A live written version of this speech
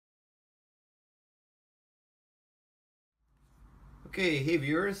Okay, hey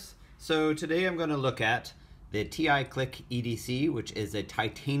viewers. So today I'm going to look at the TI Click EDC, which is a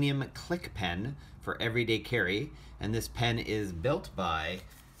titanium click pen for everyday carry. And this pen is built by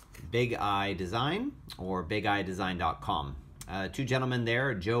BigIDesign or BigIDesign.com. Two gentlemen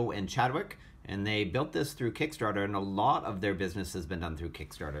there, Joe and Chadwick, and they built this through Kickstarter, and a lot of their business has been done through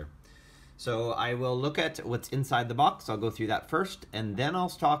Kickstarter. So I will look at what's inside the box. I'll go through that first, and then I'll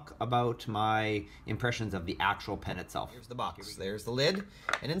talk about my impressions of the actual pen itself. Here's the box. There's the lid.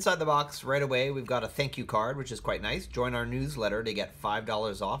 And inside the box, right away, we've got a thank you card, which is quite nice. Join our newsletter to get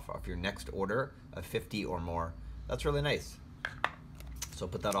 $5 off your next order of 50 or more. That's really nice. So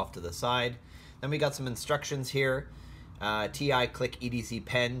put that off to the side. Then we got some instructions here. TI Click EDC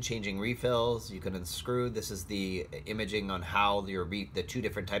pen, changing refills. You can unscrew. This is the imaging on how the two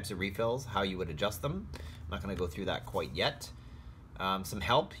different types of refills, how you would adjust them. I'm not going to go through that quite yet. Some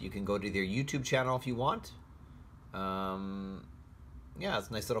help. You can go to their YouTube channel if you want. Yeah, it's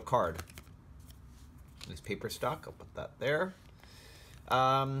a nice little card. Nice paper stock. I'll put that there.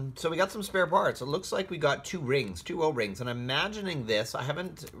 So we got some spare parts. It looks like we got two O-rings, and I'm imagining this. I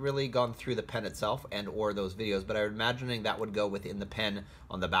haven't really gone through the pen itself and or those videos, but I'm imagining that would go within the pen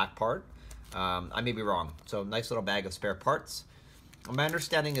on the back part. I may be wrong. So nice little bag of spare parts. My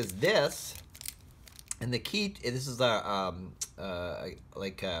understanding is this, and the key. This is for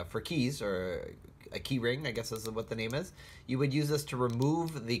keys, or a key ring, I guess is what the name is. You would use this to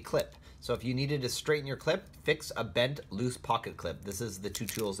remove the clip. So if you needed to straighten your clip, fix a bent, loose pocket clip. This is the two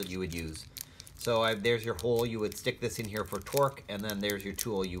tools that you would use. So there's your hole. You would stick this in here for torque, and then there's your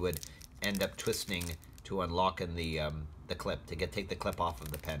tool. You would end up twisting to unlock in the clip, to take the clip off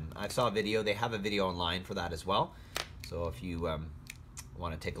of the pen. I saw a video. They have a video online for that as well. So if you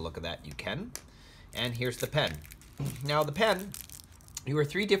want to take a look at that, you can. And here's the pen. Now the pen, you were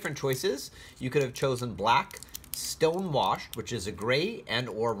three different choices. You could have chosen black, stone washed, which is a gray, and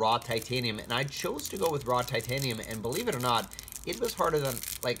or raw titanium, and I chose to go with raw titanium, and believe it or not, it was harder than,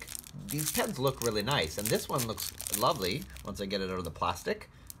 like, these pens look really nice, and this one looks lovely once I get it out of the plastic.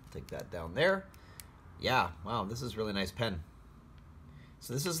 Take that down there. Yeah, wow, this is a really nice pen.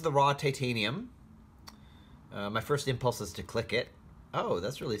 So this is the raw titanium. My first impulse is to click it. Oh,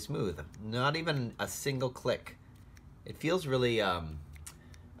 that's really smooth. Not even a single click. It feels really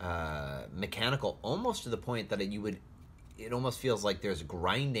mechanical, almost to the point that it almost feels like there's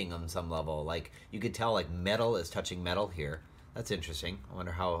grinding on some level. Like you could tell, like metal is touching metal here. That's interesting. I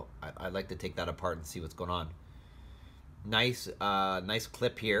wonder how. I'd like to take that apart and see what's going on. Nice, nice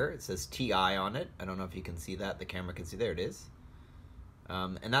clip here. It says TI on it. I don't know if you can see that. The camera can see. There it is.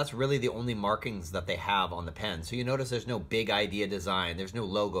 And that's really the only markings that they have on the pen. So you notice there's no BigIDesign. There's no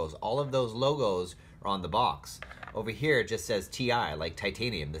logos. All of those logos are on the box. Over here it just says TI, like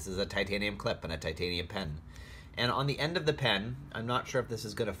titanium. This is a titanium clip and a titanium pen. And on the end of the pen, I'm not sure if this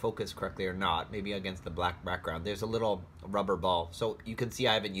is going to focus correctly or not, maybe against the black background, there's a little rubber ball. So you can see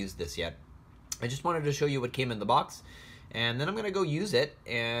I haven't used this yet. I just wanted to show you what came in the box, and then I'm going to go use it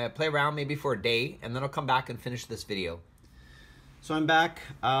and play around maybe for a day, and then I'll come back and finish this video. So I'm back.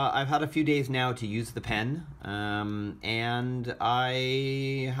 I've had a few days now to use the pen, and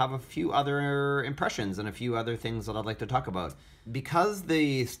I have a few other impressions and a few other things that I'd like to talk about. Because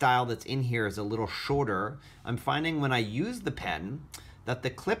the style that's in here is a little shorter, I'm finding when I use the pen that the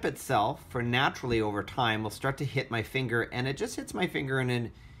clip itself, for naturally over time, will start to hit my finger, and it just hits my finger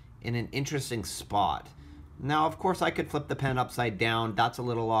in an interesting spot. Now, of course, I could flip the pen upside down. That's a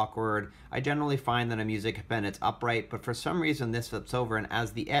little awkward. I generally find that I'm using a pen, it's upright, but for some reason this flips over, and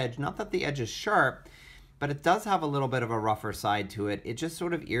as the edge, not that the edge is sharp, but it does have a little bit of a rougher side to it. It just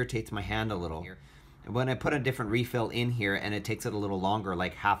sort of irritates my hand a little. When I put a different refill in here and it takes it a little longer,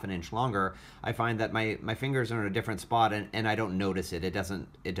 like half an inch longer, I find that my fingers are in a different spot, and I don't notice it. It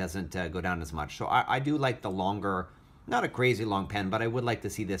doesn't go down as much. So I do like the longer, not a crazy long pen, but I would like to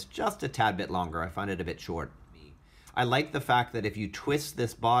see this just a tad bit longer. I find it a bit short. I like the fact that if you twist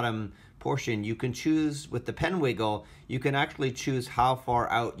this bottom portion, you can choose with the pen wiggle, you can actually choose how far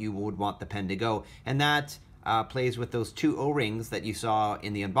out you would want the pen to go. And that plays with those two O-rings that you saw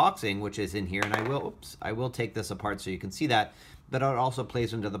in the unboxing, which is in here. And I will take this apart so you can see that, but it also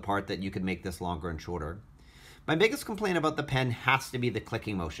plays into the part that you can make this longer and shorter. My biggest complaint about the pen has to be the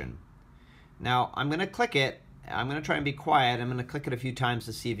clicking motion. Now, I'm going to click it. I'm going to try and be quiet. I'm going to click it a few times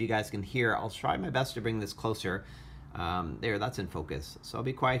to see if you guys can hear. I'll try my best to bring this closer. There, that's in focus. So I'll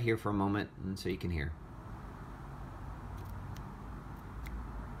be quiet here for a moment and so you can hear.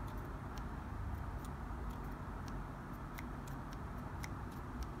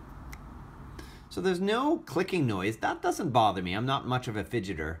 So there's no clicking noise. That doesn't bother me. I'm not much of a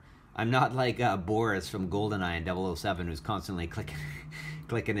fidgeter. I'm not like Boris from GoldenEye in 007 who's constantly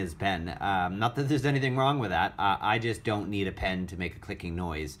clicking his pen. Not that there's anything wrong with that. I just don't need a pen to make a clicking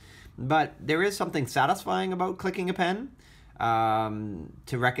noise. But there is something satisfying about clicking a pen,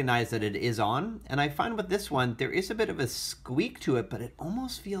 to recognize that it is on. And I find with this one, there is a bit of a squeak to it, but it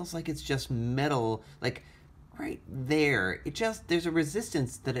almost feels like it's just metal, like right there. There's a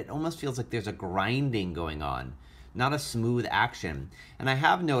resistance that it almost feels like there's a grinding going on, not a smooth action. And I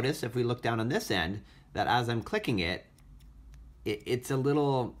have noticed, if we look down on this end, that as I'm clicking it, it's a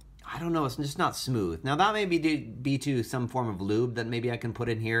little, I don't know, it's just not smooth. Now that may be to some form of lube that maybe I can put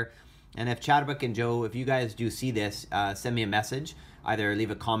in here. And if Chadwick and Joe, if you guys do see this, send me a message. Either leave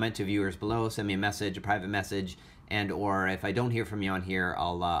a comment to viewers below, send me a message, a private message, and or if I don't hear from you on here,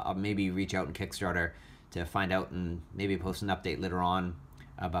 I'll maybe reach out in Kickstarter to find out and maybe post an update later on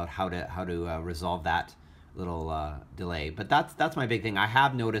about how to resolve that little delay. But that's my big thing. I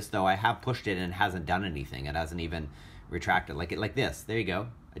have noticed though, I have pushed it and it hasn't done anything. It hasn't even retracted like this. There you go.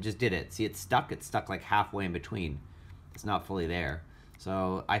 I just did it. See, it's stuck like halfway in between. It's not fully there.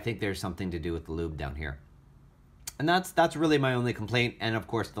 So I think there's something to do with the lube down here. And that's really my only complaint, and of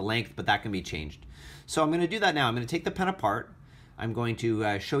course the length, but that can be changed. So I'm going to do that now. I'm going to take the pen apart. I'm going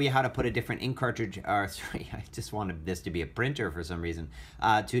to show you how to put a different ink cartridge, sorry, I just wanted this to be a printer for some reason,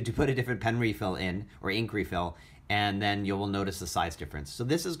 to put a different pen refill in, or ink refill, and then you will notice the size difference. So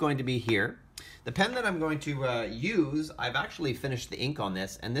this is going to be here. The pen that I'm going to use, I've actually finished the ink on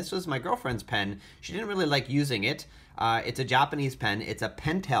this, and this was my girlfriend's pen. She didn't really like using it. It's a Japanese pen. It's a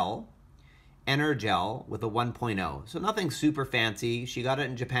Pentel Energel with a 1.0. So nothing super fancy. She got it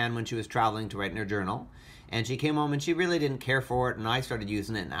in Japan when she was traveling to write in her journal. And she came home and she really didn't care for it, and I started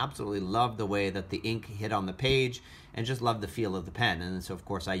using it and absolutely loved the way that the ink hit on the page and just loved the feel of the pen. And so of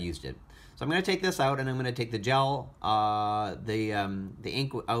course I used it. So I'm going to take this out and I'm going to take the gel, the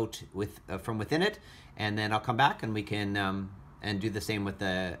ink out from within it, and then I'll come back and we can and do the same with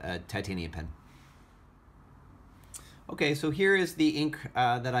the titanium pen. Okay, so here is the ink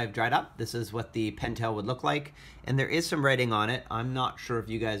that I've dried up. This is what the Pentel would look like, and there is some writing on it. I'm not sure if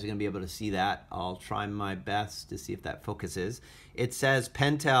you guys are going to be able to see that. I'll try my best to see if that focuses. It says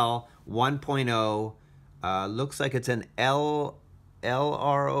Pentel 1.0, looks like it's an LRO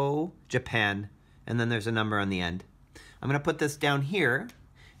Japan, and then there's a number on the end. I'm going to put this down here,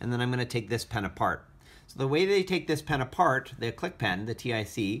 and then I'm going to take this pen apart. So the way they take this pen apart, the click pen, the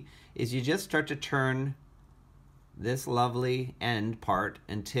TIC, is you just start to turn this lovely end part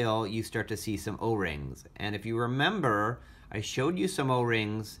until you start to see some O-rings. And if you remember, I showed you some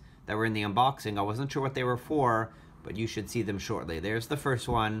O-rings that were in the unboxing. I wasn't sure what they were for, but you should see them shortly. There's the first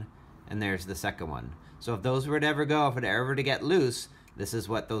one, and there's the second one. So if those were to ever go, if it ever to get loose, this is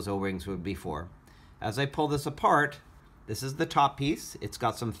what those O-rings would be for. As I pull this apart, this is the top piece. It's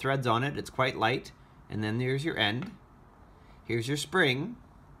got some threads on it. It's quite light. And then there's your end. Here's your spring,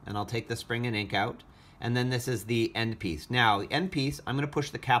 and I'll take the spring and ink out. And then this is the end piece. Now, the end piece, I'm going to push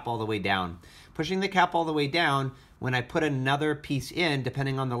the cap all the way down. Pushing the cap all the way down, when I put another piece in,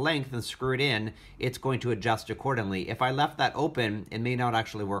 depending on the length, and screw it in, it's going to adjust accordingly. If I left that open, it may not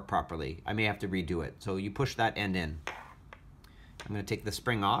actually work properly. I may have to redo it. So you push that end in. I'm going to take the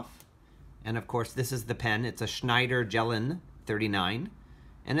spring off. And of course, this is the pen. It's a Schneider Gelin 39.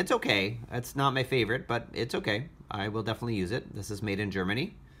 And it's okay. It's not my favorite, but it's okay. I will definitely use it. This is made in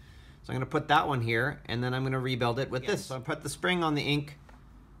Germany. So I'm going to put that one here, and then I'm going to rebuild it with this. So I put the spring on the ink.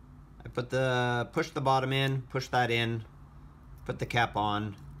 I push the bottom in, push that in, put the cap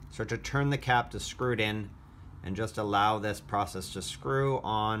on, start to turn the cap to screw it in, and just allow this process to screw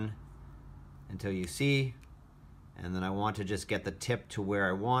on until you see. And then I want to just get the tip to where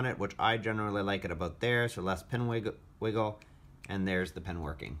I want it, which I generally like it about there, so less pen wiggle, and there's the pen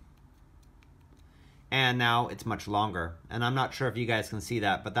working. And now it's much longer, and I'm not sure if you guys can see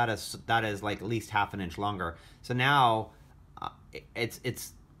that, but that is like at least half an inch longer. So now it's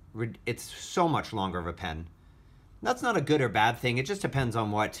so much longer of a pen. That's not a good or bad thing. It just depends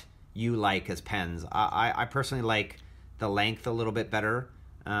on what you like as pens. I personally like the length a little bit better.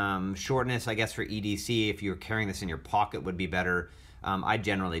 Shortness, I guess, for EDC, if you're carrying this in your pocket, would be better. I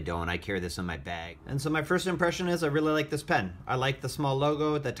generally don't. I carry this in my bag. And so my first impression is I really like this pen. I like the small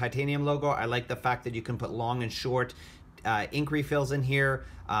logo, the titanium logo. I like the fact that you can put long and short ink refills in here.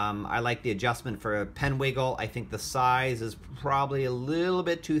 I like the adjustment for a pen wiggle. I think the size is probably a little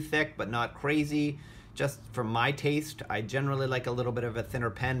bit too thick, but not crazy. Just for my taste, I generally like a little bit of a thinner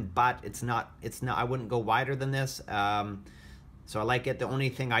pen, but it's not, I wouldn't go wider than this. So I like it. The only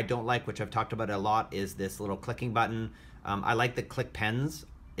thing I don't like, which I've talked about a lot, is this little clicking button. I like the click pens.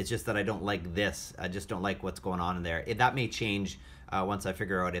 It's just that I don't like this. I just don't like what's going on in there. That may change once I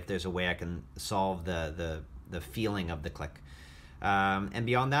figure out if there's a way I can solve the feeling of the click. And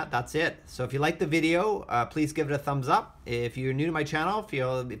beyond that, that's it. So if you like the video, please give it a thumbs up. If you're new to my channel, if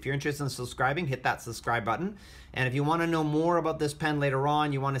you're interested in subscribing, hit that subscribe button. And if you want to know more about this pen later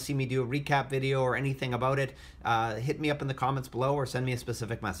on, you want to see me do a recap video or anything about it, hit me up in the comments below or send me a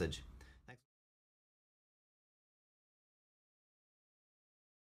specific message.